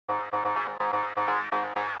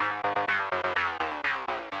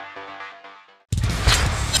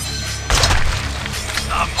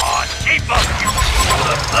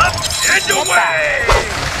Up and away!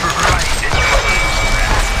 Right in the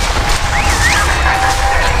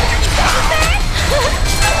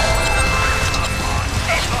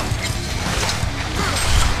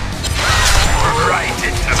right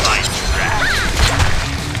into my trap.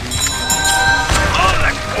 All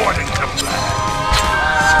according to plan.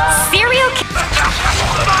 Serial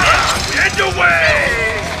Fire and away!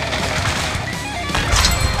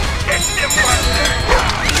 Get them one there.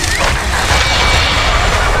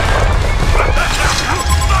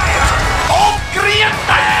 Fire! All create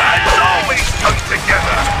And always come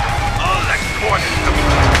together. All according to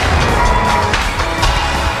plan.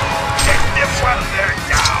 Get them one there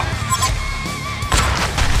now.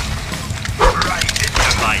 Right into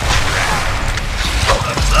my trap.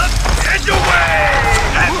 Up and away!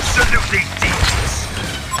 Absolutely devious.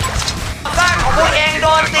 ร่างของพวกเองโด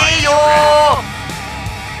นตีอยู่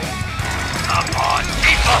Come on,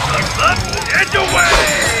 keep up the up and away!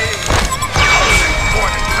 All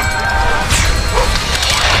according to plan.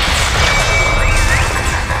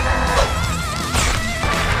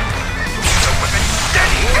 The women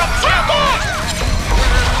steady. Attack it!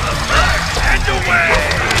 Up and away!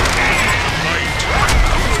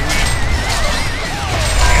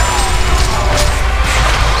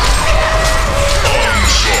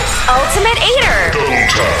 Ultimate Aider!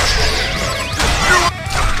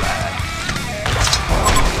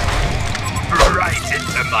 Right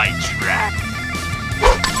into my trap.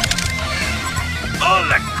 All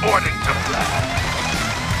according to plan.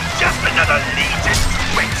 Just another legion to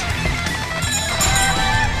wait.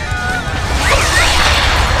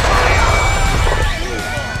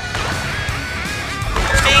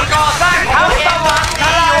 มีก่อสร้างเขาเองวันท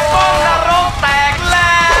ลายป้อมนรกแตกแ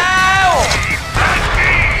ล้ว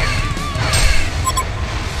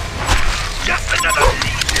Just another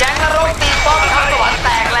legion. แก๊งนรกตีป้อมทัพสวรรค์แต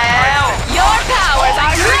กแล้ว Your powers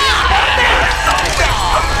are real! Let's always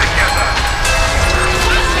come together.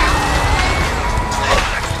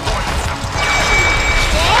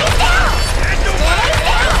 And away.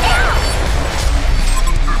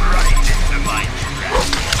 Right into my trap.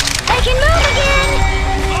 I can move again!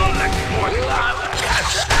 All according to plan.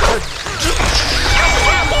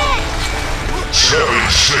 Attack it! 7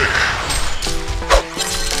 sick.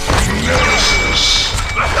 Nemesis.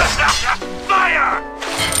 Fire!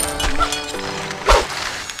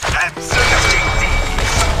 Absolutely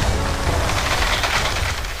devious.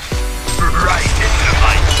 Right into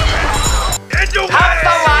my trap. And ทัพส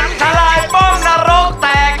วรร away! ค์ทลายป้อมนรกแต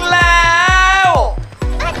กแล้ว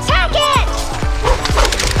Attack it!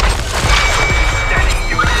 Steady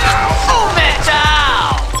you now. โอ้แม่เจ้า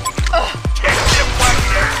Get them one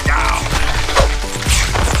there now.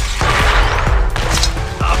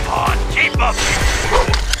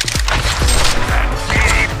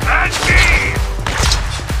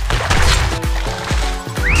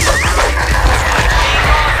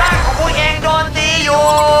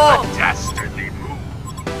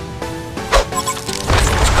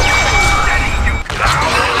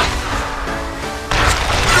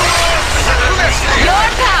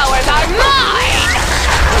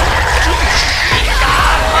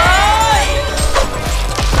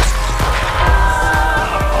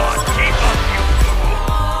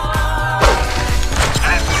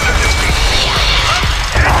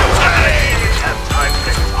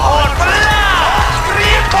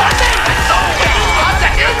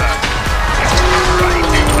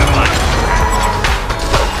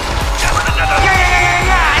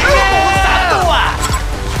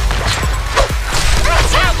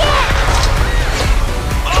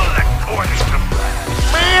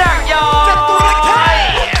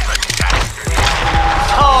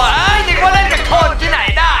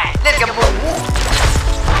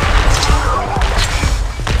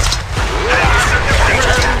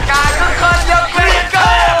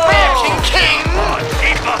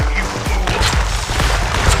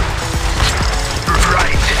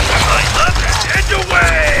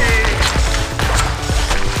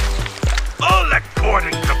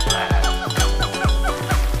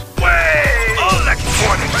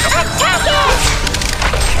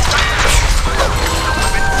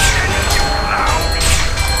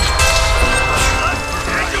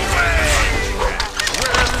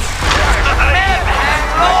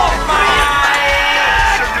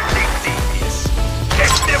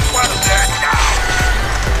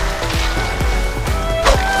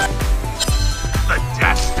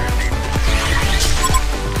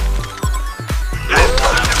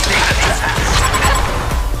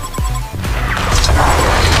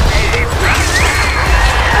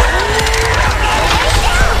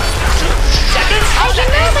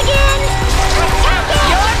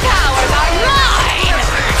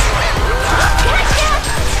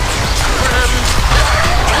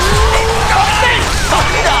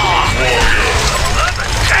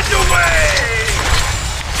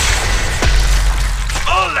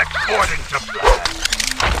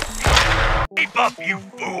 you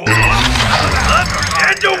fool! Up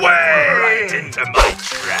and away! Right into my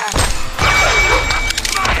trap!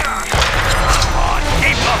 HoN,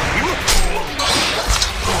 keep up, you fool!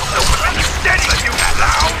 Steady, you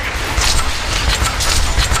clown!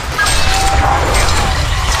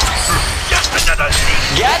 Just another leap!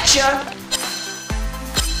 Gotcha!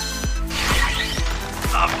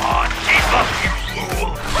 HoN, keep up, you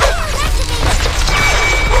fool!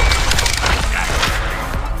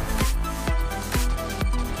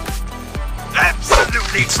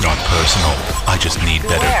 Absolutely! It's not personal. I just need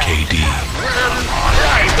better KD.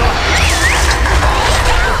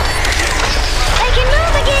 They can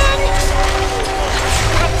move again!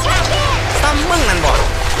 Attack it! ซ้ำมึงนั่นบ่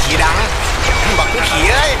ขี่ดังบักกูขี่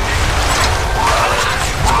เอ้ย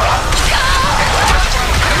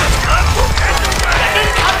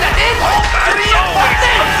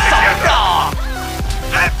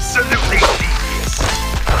Absolutely devious!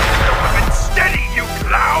 The weapon steady, you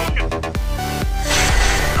clown!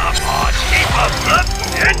 HoN, keep up,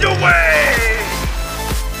 and away!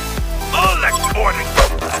 All according to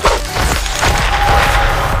plan.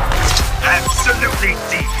 Absolutely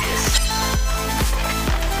devious!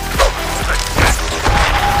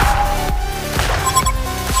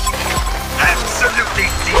 Absolutely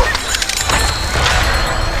devious!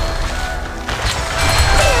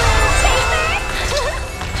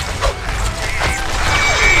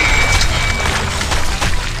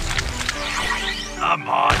 Come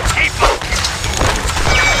on, keep up!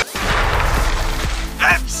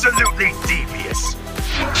 Absolutely devious!